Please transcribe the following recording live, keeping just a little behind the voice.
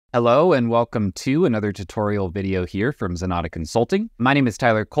Hello and welcome to another tutorial video here from Zenatta Consulting. My name is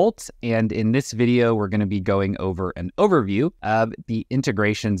Tyler Colt, and in this video, we're going to be going over an overview of the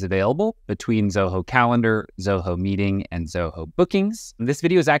integrations available between Zoho Calendar, Zoho Meeting, and Zoho Bookings. This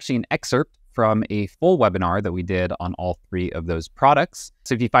video is actually an excerpt from a full webinar that we did on all three of those products.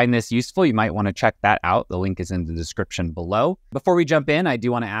 So if you find this useful, you might want to check that out. The link is in the description below. Before we jump in, I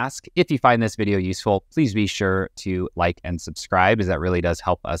do want to ask, if you find this video useful, please be sure to like and subscribe, as that really does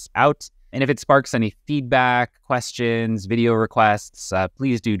help us out. And if it sparks any feedback, questions, video requests,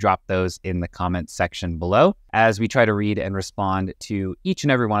 please do drop those in the comments section below, as we try to read and respond to each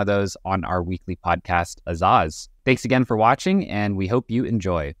and every one of those on our weekly podcast, Azaz. Thanks again for watching, and we hope you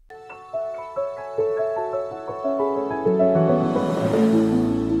enjoy.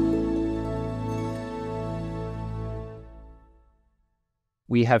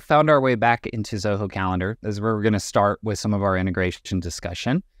 We have found our way back into Zoho Calendar. This is where we're going to start with some of our integration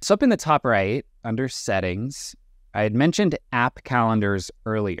discussion. So up in the top right, under settings, I had mentioned app calendars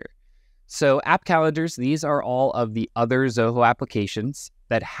earlier. So app calendars, these are all of the other Zoho applications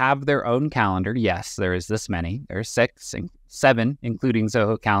that have their own calendar. Yes, there is this many. There's 6 and 7, including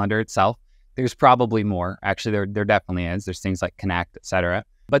Zoho Calendar itself. There's probably more. Actually, there definitely is. There's things like Connect, etc.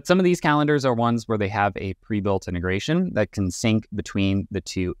 But some of these calendars are ones where they have a pre-built integration that can sync between the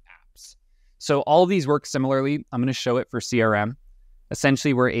two apps. So all of these work similarly. I'm going to show it for CRM.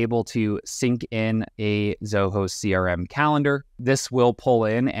 Essentially, we're able to sync in a Zoho CRM calendar. This will pull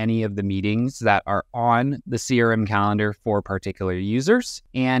in any of the meetings that are on the CRM calendar for particular users,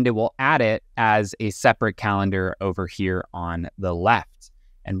 and it will add it as a separate calendar over here on the left.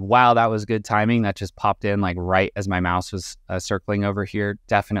 And wow, that was good timing. That just popped in like right as my mouse was circling over here.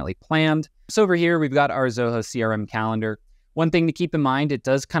 Definitely planned. So over here, we've got our Zoho CRM calendar. One thing to keep in mind, it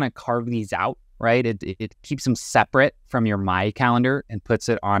does kind of carve these out, right? It keeps them separate from your My Calendar and puts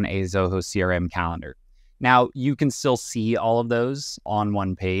it on a Zoho CRM calendar. Now, you can still see all of those on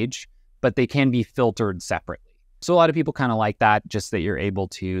one page, but they can be filtered separately. So a lot of people kind of like that, just that you're able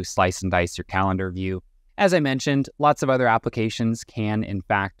to slice and dice your calendar view. As I mentioned, lots of other applications can, in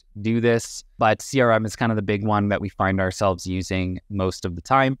fact, do this, but CRM is kind of the big one that we find ourselves using most of the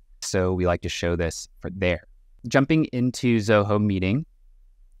time. So we like to show this for there. Jumping into Zoho Meeting,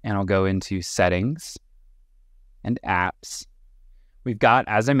 and I'll go into Settings and Apps. We've got,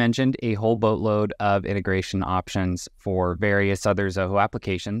 as I mentioned, a whole boatload of integration options for various other Zoho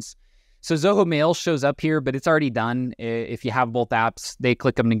applications. So Zoho Mail shows up here, but it's already done. If you have both apps, they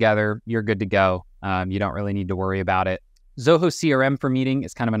click them together, you're good to go. You don't really need to worry about it. Zoho CRM for Meeting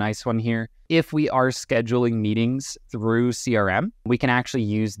is kind of a nice one here. If we are scheduling meetings through CRM, we can actually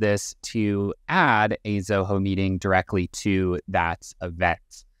use this to add a Zoho meeting directly to that event.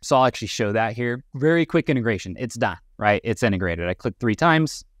 So I'll actually show that here. Very quick integration. It's done, right? It's integrated. I click 3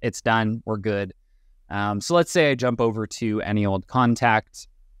 times. It's done. We're good. So let's say I jump over to any old contact.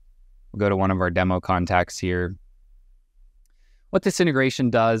 We'll go to one of our demo contacts here. What this integration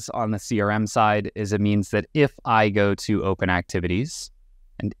does on the CRM side is it means that if I go to Open Activities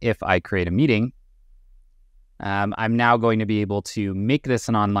and if I create a meeting, I'm now going to be able to make this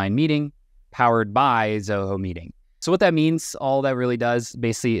an online meeting powered by Zoho Meeting. So what that means, all that really does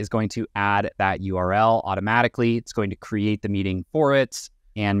basically is going to add that URL automatically. It's going to create the meeting for it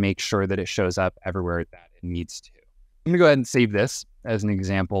and make sure that it shows up everywhere that it needs to. I'm going to go ahead and save this as an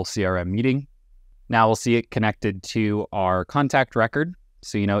example CRM meeting. Now we'll see it connected to our contact record.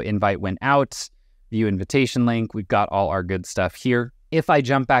 So, invite went out, view invitation link. We've got all our good stuff here. If I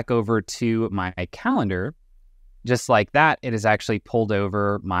jump back over to my calendar, just like that, it has actually pulled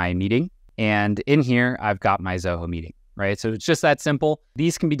over my meeting. And in here, I've got my Zoho meeting, right? So it's just that simple.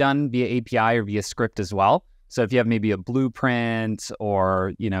 These can be done via API or via script as well. So if you have maybe a blueprint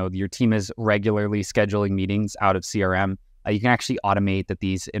or, your team is regularly scheduling meetings out of CRM, you can actually automate that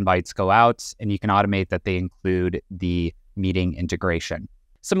these invites go out, and you can automate that they include the meeting integration.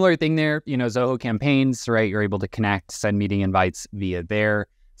 Similar thing there, Zoho campaigns, right? You're able to connect, send meeting invites via there.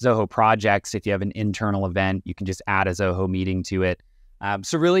 Zoho projects, if you have an internal event, you can just add a Zoho meeting to it.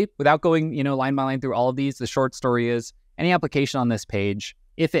 So really, without going, line by line through all of these, the short story is any application on this page,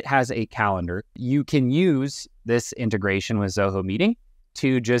 if it has a calendar, you can use this integration with Zoho Meeting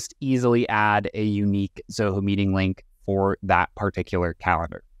to just easily add a unique Zoho Meeting link for that particular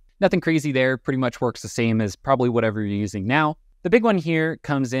calendar. Nothing crazy there, pretty much works the same as probably whatever you're using now. The big one here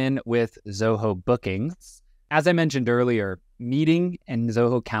comes in with Zoho Bookings. As I mentioned earlier, Meeting and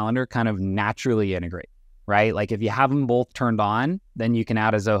Zoho Calendar kind of naturally integrate, right? Like if you have them both turned on, then you can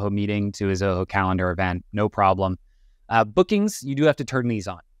add a Zoho Meeting to a Zoho Calendar event, no problem. Bookings, you do have to turn these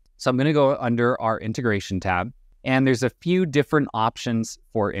on. So I'm going to go under our integration tab. And there's a few different options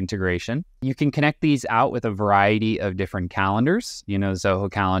for integration. You can connect these out with a variety of different calendars,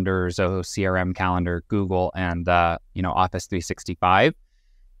 Zoho Calendar, Zoho CRM Calendar, Google, and, Office 365.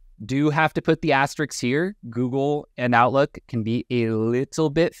 Do have to put the asterisks here. Google and Outlook can be a little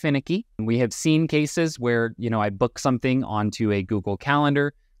bit finicky. We have seen cases where, I book something onto a Google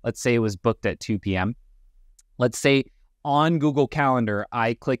Calendar. Let's say it was booked at 2 p.m. Let's say on Google Calendar,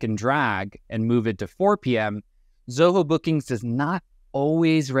 I click and drag and move it to 4 p.m. Zoho Bookings does not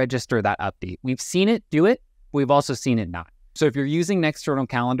always register that update. We've seen it do it. We've also seen it not. So if you're using an external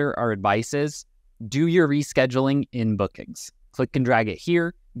calendar, our advice is do your rescheduling in Bookings. Click and drag it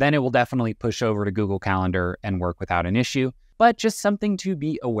here. Then it will definitely push over to Google Calendar and work without an issue, but just something to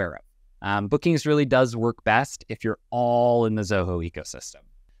be aware of. Bookings really does work best if you're all in the Zoho ecosystem.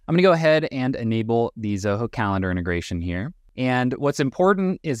 I'm going to go ahead and enable the Zoho Calendar integration here. And what's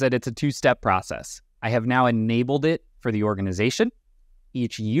important is that it's a two-step process. I have now enabled it for the organization.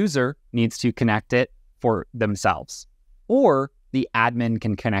 Each user needs to connect it for themselves, or the admin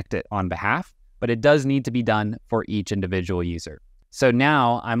can connect it on behalf, but it does need to be done for each individual user. So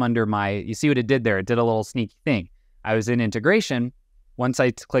now I'm under you see what it did there? It did a little sneaky thing. I was in integration. Once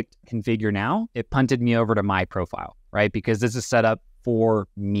I clicked configure now, it punted me over to my profile, right? Because this is set up for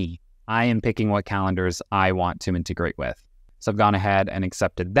me. I am picking what calendars I want to integrate with. So I've gone ahead and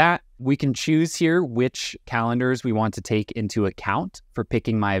accepted that. We can choose here which calendars we want to take into account for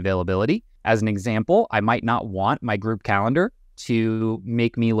picking my availability. As an example, I might not want my group calendar to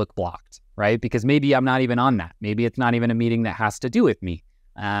make me look blocked, right? Because maybe I'm not even on that. Maybe it's not even a meeting that has to do with me,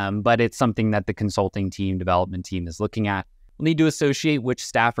 but it's something that the consulting team, development team is looking at. We'll need to associate which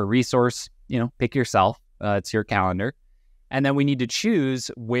staff or resource, pick yourself. It's your calendar. And then we need to choose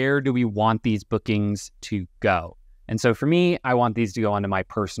where do we want these bookings to go. And so for me, I want these to go onto my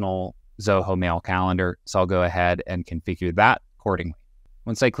personal Zoho Mail calendar. So I'll go ahead and configure that accordingly.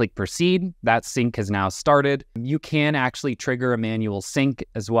 Once I click proceed, that sync has now started. You can actually trigger a manual sync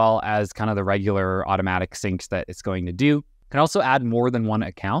as well as kind of the regular automatic syncs that it's going to do. You can also add more than one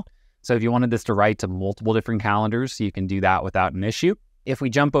account. So if you wanted this to write to multiple different calendars, you can do that without an issue. If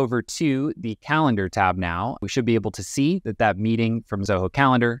we jump over to the calendar tab now, we should be able to see that meeting from Zoho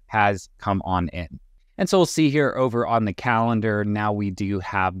Calendar has come on in. And so we'll see here over on the calendar, now we do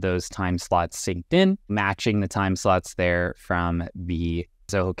have those time slots synced in, matching the time slots there from the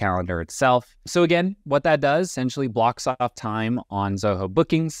Zoho Calendar itself. So again, what that does essentially blocks off time on Zoho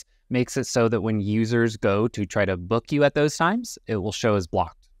Bookings, makes it so that when users go to try to book you at those times, it will show as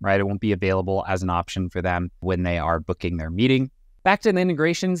blocked, right? It won't be available as an option for them when they are booking their meeting. Back to the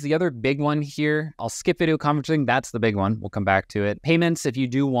integrations, the other big one here, I'll skip video conferencing. That's the big one. We'll come back to it. Payments, if you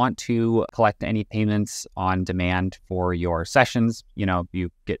do want to collect any payments on demand for your sessions,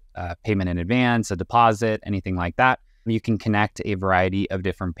 you get a payment in advance, a deposit, anything like that, you can connect a variety of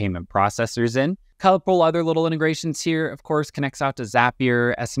different payment processors in. Couple other little integrations here, of course, connects out to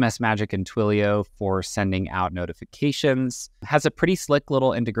Zapier, SMS Magic, and Twilio for sending out notifications. Has a pretty slick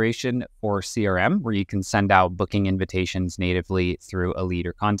little integration for CRM where you can send out booking invitations natively through a lead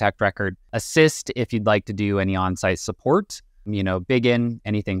or contact record. Assist if you'd like to do any on-site support, Begin,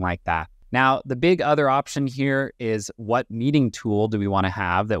 anything like that. Now, the big other option here is what meeting tool do we want to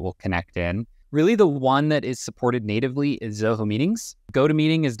have that will connect in? Really, the one that is supported natively is Zoho Meetings.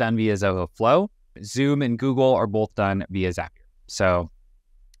 GoToMeeting is done via Zoho Flow. Zoom and Google are both done via Zapier. So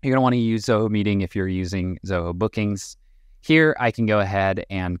you're going to want to use Zoho Meeting if you're using Zoho Bookings. Here, I can go ahead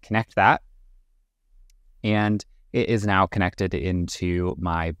and connect that. And it is now connected into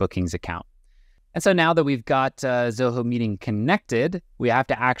my Bookings account. And so now that we've got Zoho Meeting connected, we have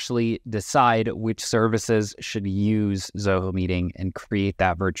to actually decide which services should use Zoho Meeting and create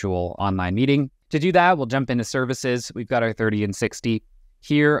that virtual online meeting. To do that, we'll jump into services. We've got our 30 and 60.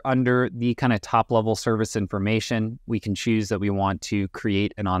 Here under the kind of top level service information, we can choose that we want to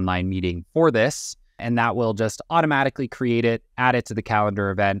create an online meeting for this, and that will just automatically create it, add it to the calendar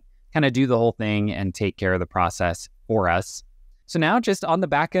event, kind of do the whole thing and take care of the process for us. So now just on the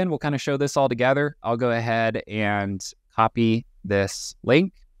back end, we'll kind of show this all together. I'll go ahead and copy this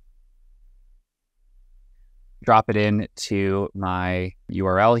link, drop it in to my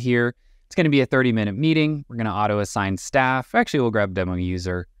URL here. It's going to be a 30-minute meeting. We're going to auto-assign staff. Actually, we'll grab demo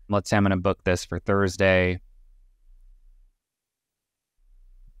user. Let's say I'm going to book this for Thursday.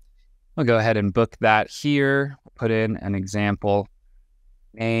 I'll go ahead and book that here. Put in an example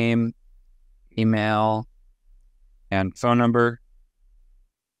name, email, and phone number.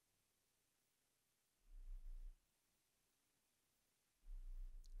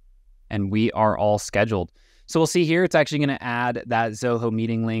 And we are all scheduled. So we'll see here, it's actually going to add that Zoho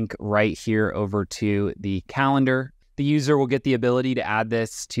Meeting link right here over to the calendar. The user will get the ability to add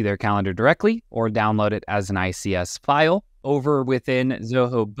this to their calendar directly or download it as an ICS file. Over within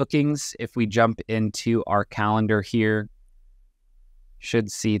Zoho Bookings, if we jump into our calendar here, should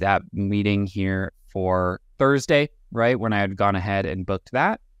see that meeting here for Thursday, right, when I had gone ahead and booked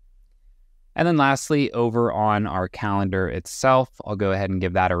that. And then lastly, over on our calendar itself, I'll go ahead and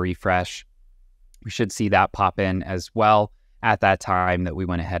give that a refresh. We should see that pop in as well at that time that we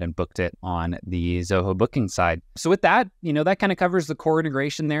went ahead and booked it on the Zoho booking side. So with that, that kind of covers the core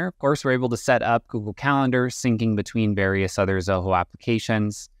integration there. Of course, we're able to set up Google Calendar, syncing between various other Zoho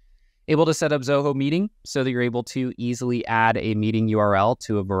applications. Able to set up Zoho Meeting so that you're able to easily add a meeting URL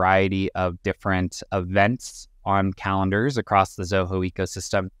to a variety of different events on calendars across the Zoho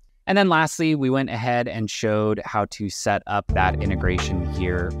ecosystem. And then lastly, we went ahead and showed how to set up that integration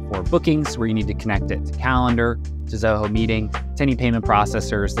here for bookings, where you need to connect it to Calendar, to Zoho Meeting, to any payment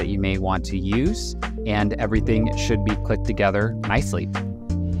processors that you may want to use, and everything should be clicked together nicely.